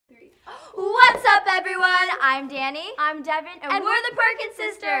everyone, I'm Danny. I'm Devin, and we're the Perkins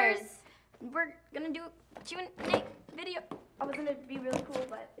sisters. We're gonna do a Q&A video. I was gonna be really cool,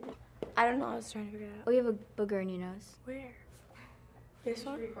 but I don't know. I was trying to figure it out. Oh, you have a booger in your nose. Where? This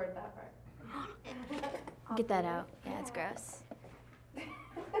one? Record that part. Get that out. Yeah, it's gross.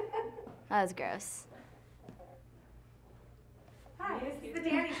 That was gross. Hi, this is the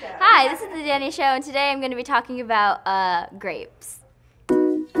Danny Show. Hi, this is the Danny Show, and today I'm going to be talking about grapes.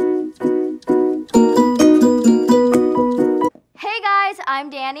 Hey guys, I'm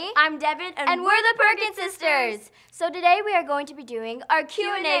Danny. I'm Devin, And we're the Perkins sisters. So today we are going to be doing our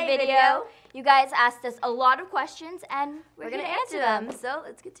Q&A video. You guys asked us a lot of questions, and we're going to answer them. So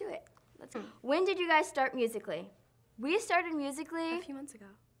let's get to it. When did you guys start Musically? We started Musically A few months ago.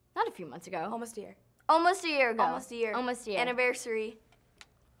 not a few months ago. Almost a year. Almost a year ago. Almost a year. Almost a year. Anniversary.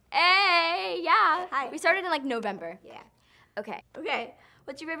 Hey, yeah. Hi. We started in like November. Yeah. Okay. Okay.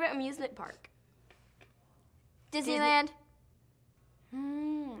 What's your favorite amusement park? Disneyland.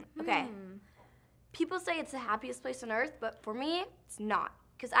 Okay. People say it's the happiest place on earth, but for me, it's not.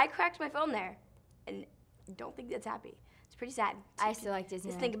 Because I cracked my phone there, and I don't think that's happy. It's pretty sad. I still like Disneyland.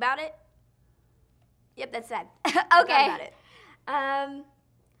 Just think about it. Yep, that's sad. Okay. About it.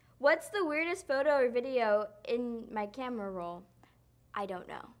 What's the weirdest photo or video in my camera roll? I don't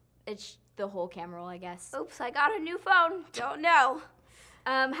know. It's the whole camera roll, I guess. Oops, I got a new phone. Don't know.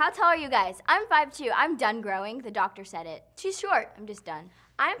 How tall are you guys? I'm 5'2". I'm done growing. The doctor said it. She's short. I'm just done.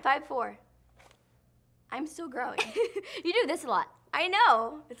 I'm 5'4". I'm still growing. You do this a lot. I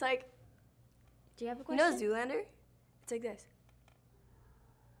know. It's like, Do you have a you question? know Zoolander? It's like this.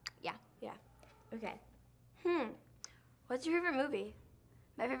 Yeah. Yeah. Okay. What's your favorite movie?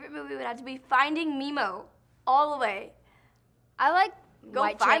 My favorite movie would have to be Finding Nemo. All the way. I like Go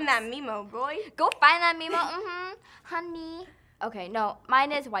white find chicks. that Nemo, boy. Go find that Mimo. Honey. Okay, no.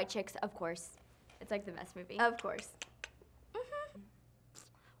 Mine is White Chicks, of course. It's like the best movie. Of course.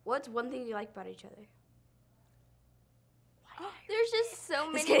 What's one thing you like about each other? There's just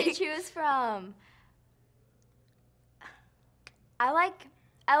so Just many to kidding. choose from. I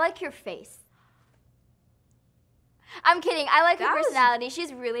like your face. I'm kidding. I like her That was- personality.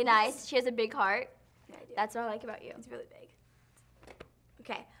 She's really nice. She has a big heart. Yeah, I do. That's what I like about you. It's really big.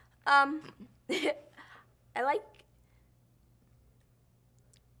 Okay. I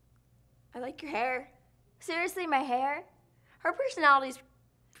like your hair. Seriously, my hair? Her personality's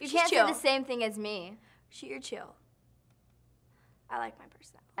You she's can't chill. say the same thing as me. You're chill. I like my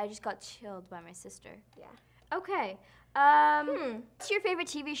personality. I just got chilled by my sister. Yeah. Okay. What's your favorite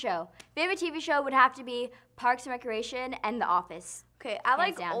TV show? Favorite TV show would have to be Parks and Recreation and The Office. Okay, I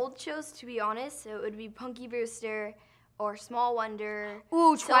like down. old shows to be honest. So it would be Punky Brewster or Small Wonder.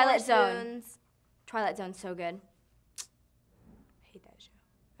 Ooh, Twilight Silver Zone. Spoons. Twilight Zone's so good. I hate that show.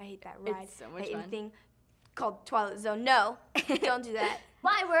 I hate that ride. It's so much I hate fun. anything called Twilight Zone. No, don't do that.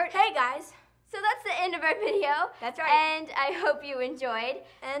 My word. Hey guys. So that's the end of our video. That's right. And I hope you enjoyed,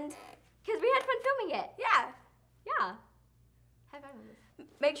 And because we had fun filming it. yeah, Yeah. High five on this.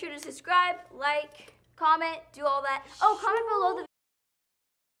 make sure to subscribe, like, comment, do all that. Oh, comment below the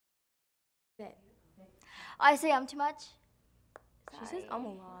Shit. I say too much? She says a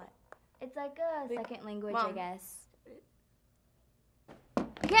lot. It's like a second language, I Mom. guess.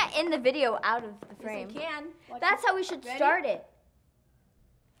 You can't end the video out of the frame. Yes, I can. That's how we should Ready? start it.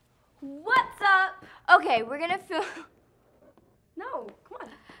 What's up? Okay, we're gonna film. No, come on.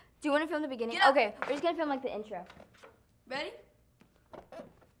 Do you want to film the beginning? Get up. Okay, we're just gonna film like the intro. Ready?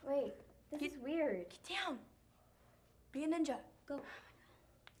 Wait, this is weird. Get down. Be a ninja. Go.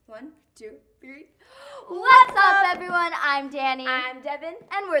 1, 2, 3. What's up, everyone? I'm Danny. I'm Devin.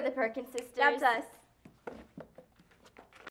 And we're the Perkins sisters. That's us.